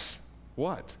forget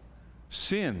what?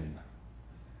 Sin.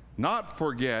 Not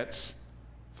forget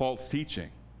false teaching."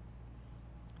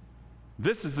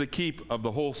 This is the key of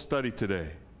the whole study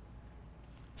today.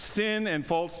 Sin and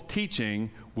false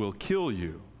teaching will kill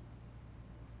you.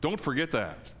 Don't forget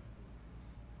that.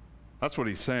 That's what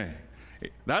he's saying.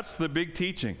 That's the big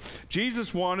teaching.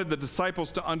 Jesus wanted the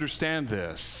disciples to understand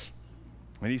this.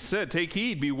 And he said, "Take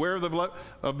heed, beware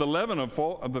of the leaven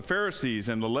of the Pharisees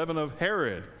and the leaven of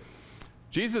Herod."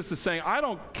 Jesus is saying, I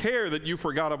don't care that you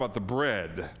forgot about the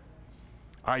bread.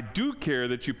 I do care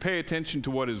that you pay attention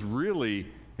to what is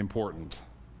really important.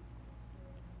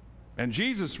 And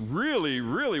Jesus really,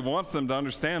 really wants them to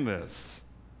understand this.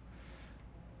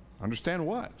 Understand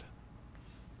what?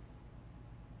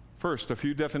 First, a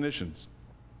few definitions.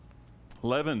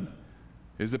 Leaven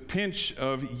is a pinch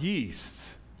of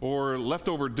yeast or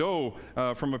leftover dough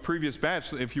from a previous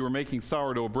batch if you were making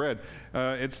sourdough bread.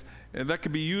 That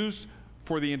could be used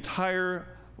for the entire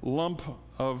lump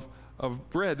of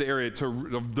bread area,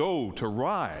 of dough to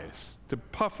rise, to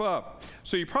puff up.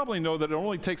 So you probably know that it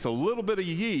only takes a little bit of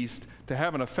yeast to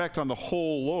have an effect on the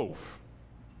whole loaf.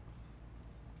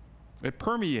 It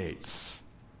permeates.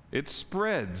 It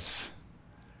spreads.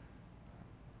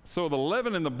 So the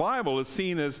leaven in the Bible is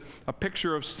seen as a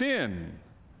picture of sin,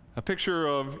 a picture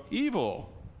of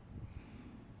evil.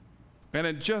 And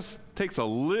it just takes a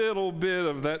little bit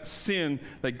of that sin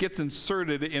that gets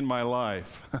inserted in my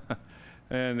life.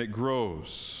 And it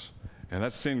grows. And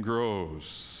that sin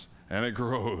grows. And it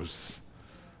grows.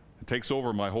 It takes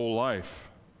over my whole life.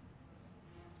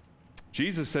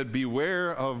 Jesus said,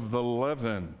 beware of the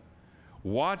leaven.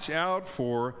 Watch out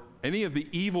for any of the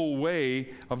evil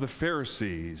way of the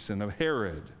Pharisees and of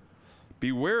Herod.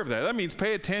 Beware of that. That means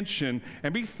pay attention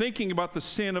and be thinking about the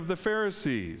sin of the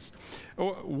Pharisees.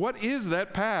 What is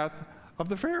that path of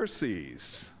the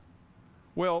Pharisees?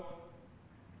 Well,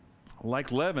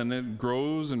 like leaven, it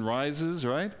grows and rises,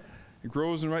 right? It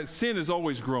grows and rises. Sin is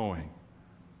always growing.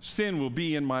 Sin will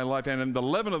be in my life. And in the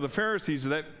leaven of the Pharisees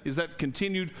is that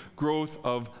continued growth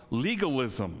of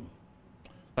legalism.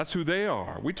 That's who they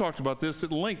are. We talked about this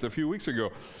at length a few weeks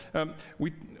ago.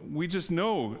 We just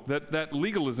know that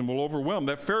legalism will overwhelm.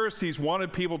 That Pharisees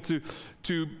wanted people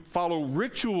to follow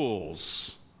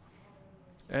rituals.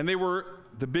 And they were,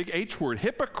 the big H word,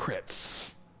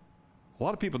 hypocrites. A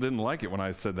lot of people didn't like it when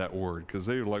I said that word because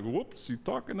they were like, whoops, he's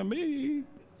talking to me.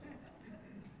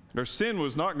 Their sin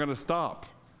was not going to stop.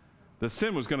 The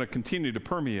sin was going to continue to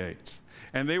permeate.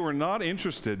 And they were not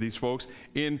interested, these folks,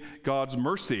 in God's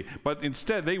mercy. But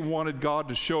instead, they wanted God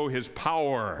to show his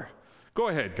power. Go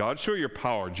ahead, God, show your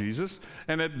power, Jesus.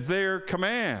 And at their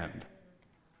command.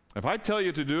 If I tell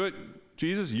you to do it,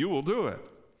 Jesus, you will do it.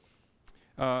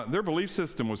 Their belief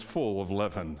system was full of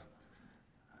leaven.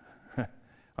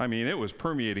 I mean, it was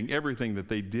permeating everything that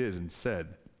they did and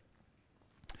said.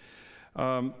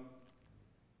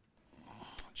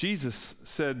 Jesus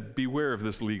said, beware of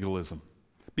this legalism.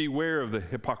 Beware of the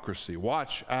hypocrisy.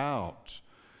 Watch out.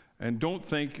 And don't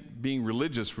think being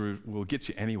religious will get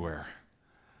you anywhere.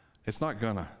 It's not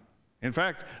gonna. In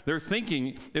fact, their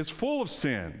thinking is full of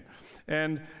sin.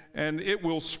 And it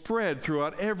will spread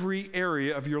throughout every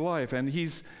area of your life. And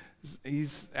he's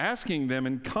asking them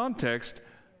in context,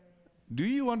 do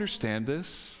you understand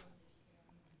this?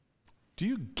 Do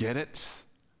you get it?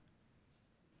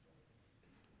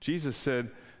 Jesus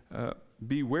said,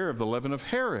 beware of the leaven of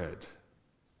Herod.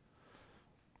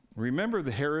 Remember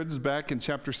the Herods back in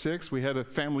chapter 6? We had a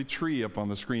family tree up on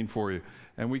the screen for you.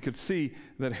 And we could see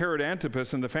that Herod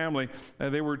Antipas and the family,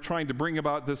 they were trying to bring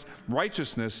about this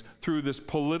righteousness through this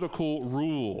political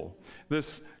rule,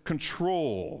 this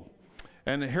control.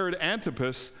 And Herod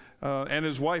Antipas and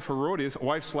his wife Herodias,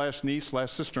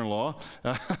 wife/niece/sister-in-law,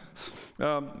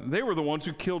 they were the ones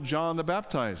who killed John the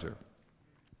Baptizer.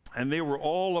 And they were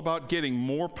all about getting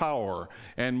more power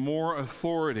and more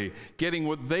authority, getting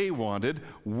what they wanted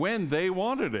when they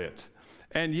wanted it.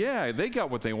 And yeah, they got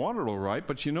what they wanted all right,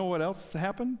 but you know what else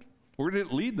happened? Where did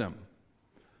it lead them?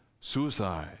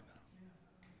 Suicide.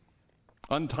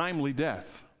 Untimely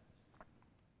death.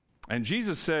 And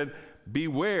Jesus said,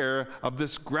 beware of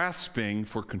this grasping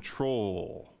for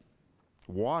control.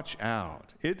 Watch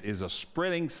out. It is a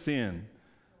spreading sin.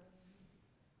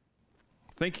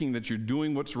 Thinking that you're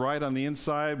doing what's right on the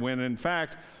inside when in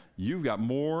fact you've got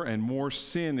more and more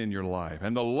sin in your life.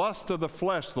 And the lust of the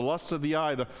flesh, the lust of the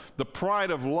eye, the pride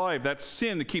of life, that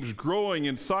sin that keeps growing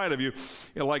inside of you,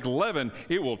 like leaven,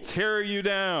 it will tear you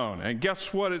down. And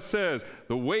guess what it says?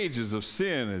 The wages of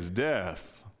sin is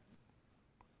death.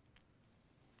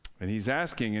 And he's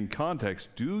asking in context,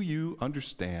 do you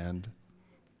understand?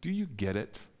 Do you get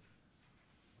it?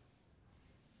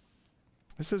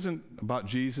 This isn't about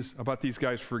Jesus, about these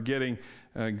guys forgetting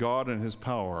God and his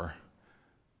power.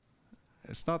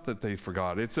 It's not that they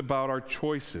forgot. It's about our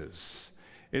choices.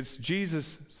 It's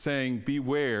Jesus saying,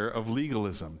 beware of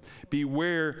legalism.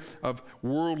 Beware of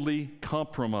worldly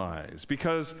compromise.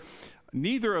 Because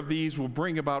neither of these will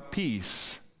bring about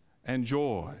peace and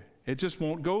joy. It just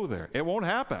won't go there. It won't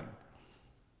happen.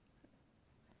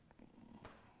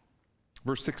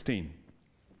 Verse 16.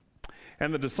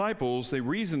 And the disciples, they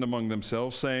reasoned among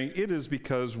themselves, saying, it is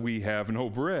because we have no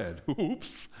bread.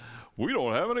 Oops, we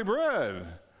don't have any bread.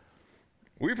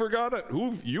 We forgot it.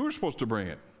 You were supposed to bring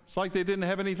it. It's like they didn't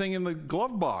have anything in the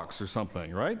glove box or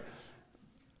something, right?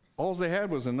 All they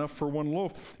had was enough for one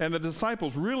loaf. And the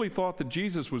disciples really thought that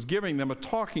Jesus was giving them a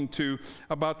talking to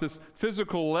about this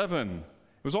physical leaven.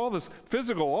 It was all this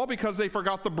physical, all because they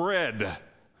forgot the bread.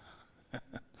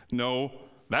 No,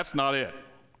 that's not it.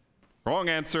 Wrong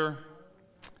answer.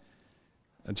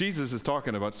 And Jesus is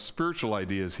talking about spiritual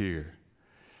ideas here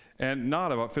and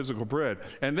not about physical bread.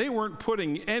 And they weren't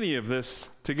putting any of this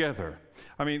together.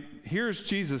 I mean, here's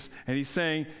Jesus, and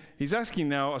he's asking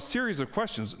now a series of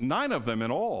questions, 9 of them in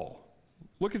all.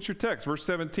 Look at your text, verse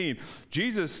 17.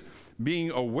 Jesus, being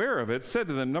aware of it, said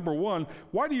to them, number 1,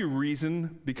 why do you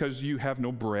reason because you have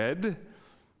no bread?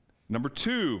 Number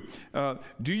 2,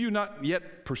 do you not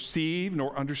yet perceive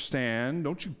nor understand?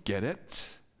 Don't you get it?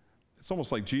 It's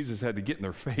almost like Jesus had to get in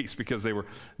their face because they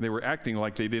were acting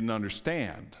like they didn't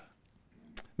understand.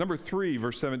 Number 3,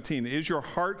 verse 17, is your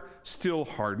heart still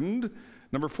hardened?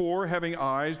 Number 4, having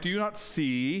eyes, do you not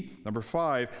see? Number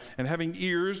 5, and having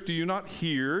ears, do you not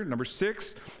hear? Number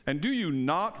 6, and do you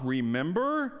not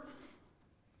remember?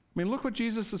 I mean, look what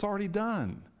Jesus has already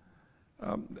done.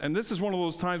 And this is one of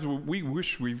those times where we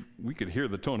wish we could hear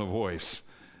the tone of voice.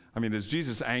 I mean, is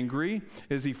Jesus angry?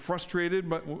 Is he frustrated?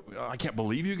 But I can't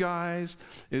believe you guys.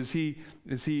 Is he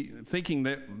thinking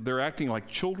that they're acting like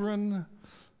children?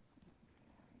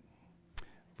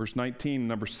 Verse 19,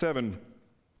 number 7,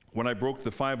 when I broke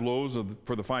the 5 loaves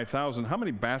for the 5,000, how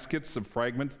many baskets of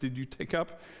fragments did you take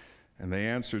up? And they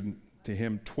answered to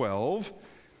him, 12.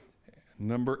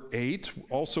 Number 8,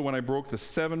 also when I broke the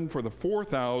 7 for the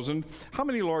 4,000, how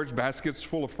many large baskets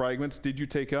full of fragments did you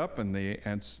take up? And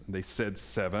they said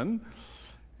 7.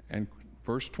 And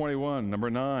verse 21,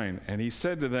 number 9, and he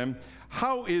said to them,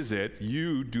 how is it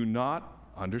you do not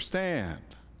understand?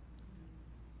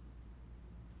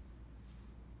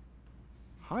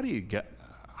 How do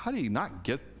you not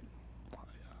get?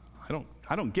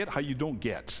 I don't get how you don't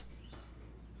get.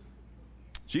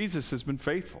 Jesus has been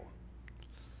faithful.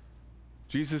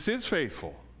 Jesus is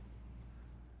faithful.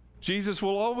 Jesus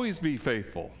will always be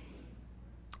faithful.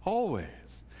 Always.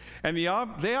 And they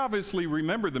obviously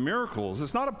remember the miracles.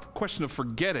 It's not a question of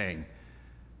forgetting,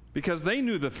 because they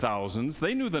knew the thousands,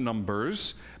 they knew the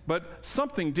numbers, but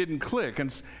something didn't click,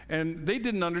 and they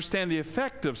didn't understand the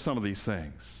effect of some of these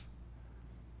things.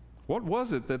 What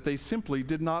was it that they simply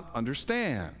did not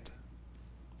understand?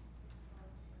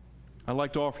 I'd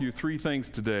like to offer you 3 things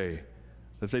today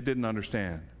that they didn't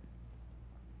understand.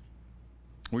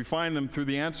 We find them through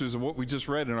the answers of what we just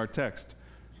read in our text.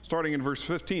 Starting in verse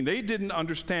 15, they didn't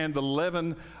understand the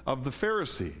leaven of the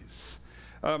Pharisees.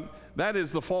 That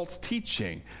is the false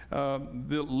teaching,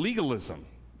 the legalism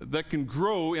that can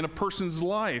grow in a person's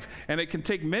life, and it can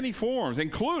take many forms,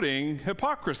 including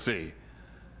hypocrisy,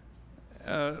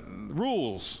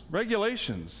 rules,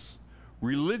 regulations,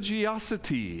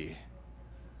 religiosity.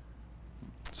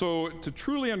 So to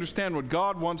truly understand what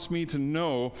God wants me to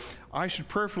know, I should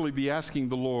prayerfully be asking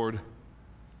the Lord,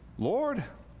 Lord,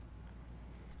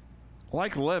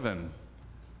 like leaven,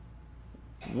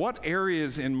 what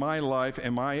areas in my life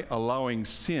am I allowing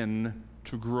sin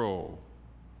to grow?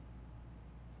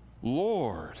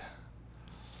 Lord,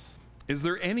 is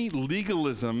there any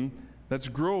legalism that's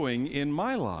growing in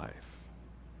my life?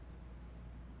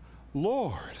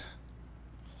 Lord,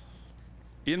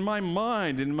 in my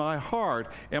mind, in my heart,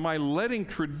 am I letting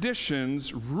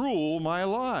traditions rule my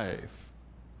life?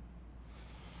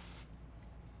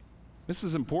 This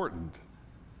is important.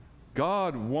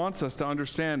 God wants us to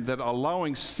understand that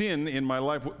allowing sin in my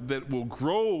life that will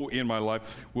grow in my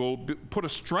life will put a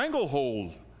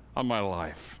stranglehold on my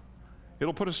life.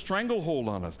 It'll put a stranglehold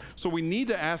on us. So we need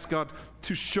to ask God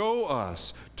to show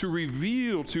us, to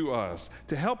reveal to us,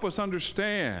 to help us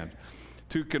understand,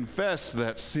 to confess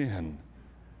that sin,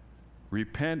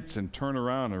 repent and turn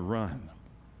around and run.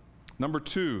 Number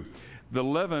 2, the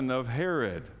leaven of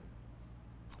Herod,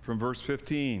 from verse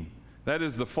 15. That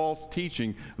is the false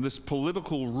teaching, this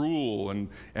political rule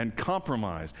and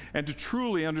compromise. And to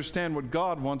truly understand what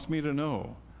God wants me to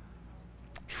know,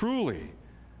 truly,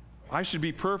 I should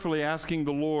be prayerfully asking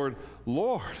the Lord,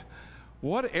 Lord,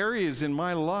 what areas in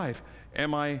my life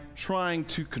am I trying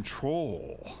to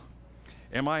control?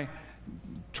 Am I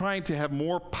trying to have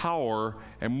more power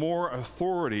and more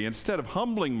authority instead of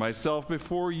humbling myself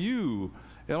before you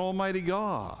and Almighty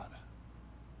God?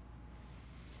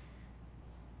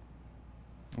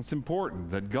 It's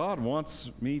important that God wants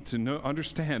me to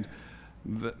understand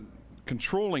that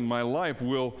controlling my life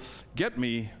will get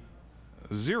me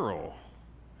zero.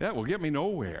 That will get me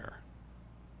nowhere.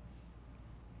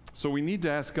 So we need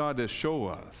to ask God to show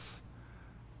us.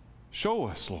 Show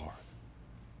us, Lord.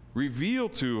 Reveal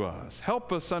to us.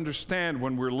 Help us understand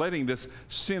when we're letting this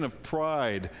sin of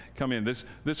pride come in,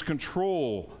 this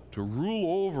control to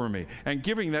rule over me, and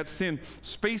giving that sin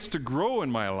space to grow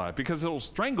in my life because it'll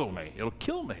strangle me. It'll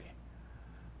kill me.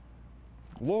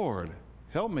 Lord,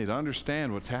 help me to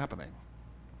understand what's happening.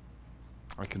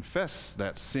 I confess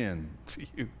that sin to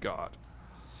you, God.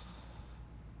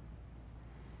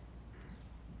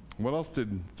 What else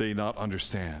did they not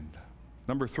understand?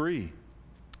 Number 3,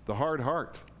 the hard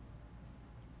heart.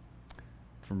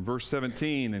 From verse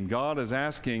 17, and God is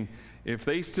asking if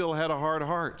they still had a hard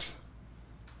heart.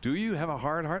 Do you have a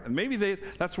hard heart? And maybe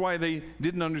that's why they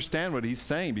didn't understand what he's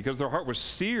saying, because their heart was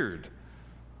seared.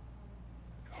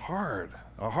 Hard.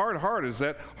 A hard heart is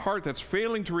that heart that's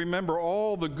failing to remember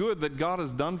all the good that God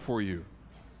has done for you.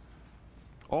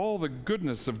 All the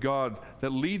goodness of God that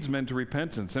leads men to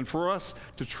repentance. And for us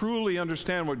to truly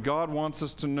understand what God wants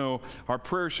us to know, our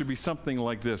prayer should be something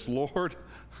like this. Lord,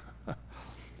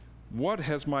 what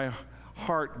has my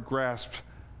heart grasped?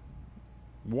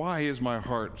 Why is my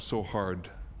heart so hard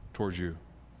towards you?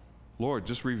 Lord,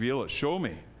 just reveal it. Show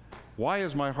me. Why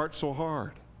is my heart so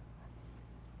hard?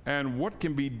 And what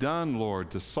can be done,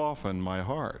 Lord, to soften my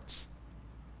heart?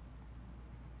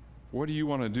 What do you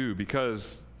want to do?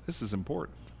 Because this is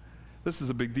important. This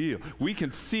is a big deal. We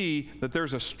can see that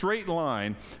there's a straight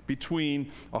line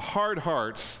between a hard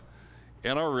heart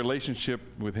and our relationship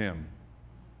with Him.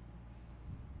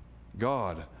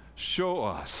 God, show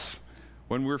us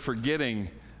when we're forgetting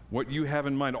what you have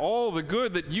in mind, all the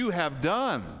good that you have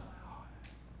done,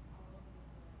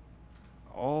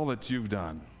 all that you've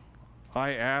done.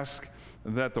 I ask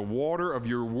that the water of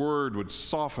your word would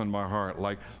soften my heart,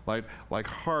 like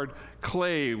hard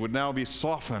clay would now be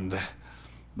softened.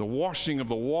 The washing of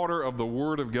the water of the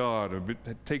word of God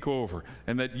would take over,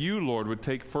 and that you, Lord, would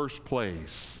take first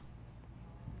place.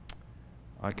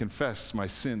 I confess my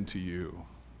sin to you.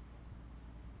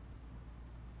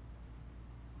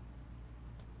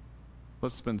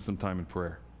 Let's spend some time in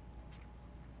prayer.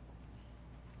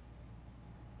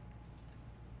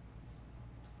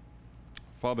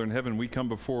 Father in heaven, we come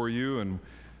before you and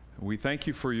we thank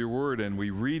you for your word, and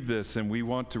we read this and we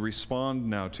want to respond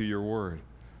now to your word.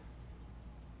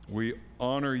 We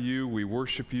honor you, we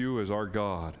worship you as our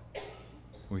God.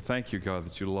 We thank you, God,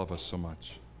 that you love us so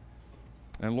much.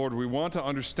 And Lord, we want to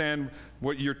understand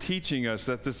what you're teaching us,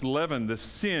 that this leaven, this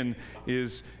sin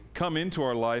is come into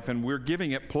our life and we're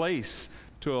giving it place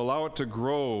to allow it to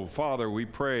grow. Father, we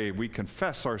pray, we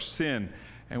confess our sin,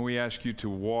 and we ask you to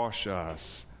wash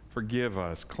us, forgive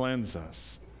us, cleanse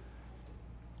us,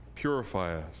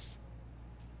 purify us.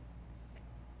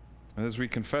 And as we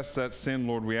confess that sin,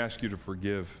 Lord, we ask you to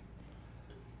forgive.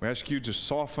 We ask you to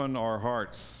soften our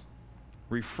hearts.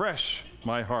 Refresh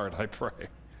my heart, I pray.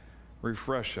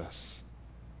 Refresh us.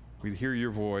 We'd hear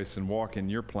your voice and walk in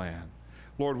your plan.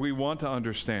 Lord, we want to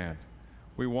understand.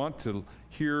 We want to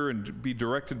hear and be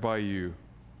directed by you.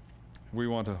 We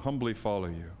want to humbly follow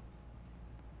you.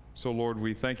 So, Lord,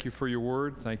 we thank you for your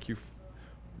word. Thank you.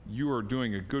 You are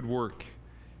doing a good work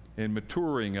in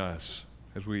maturing us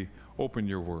as we open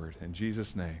your word. In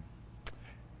Jesus' name,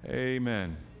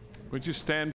 amen. Would you stand?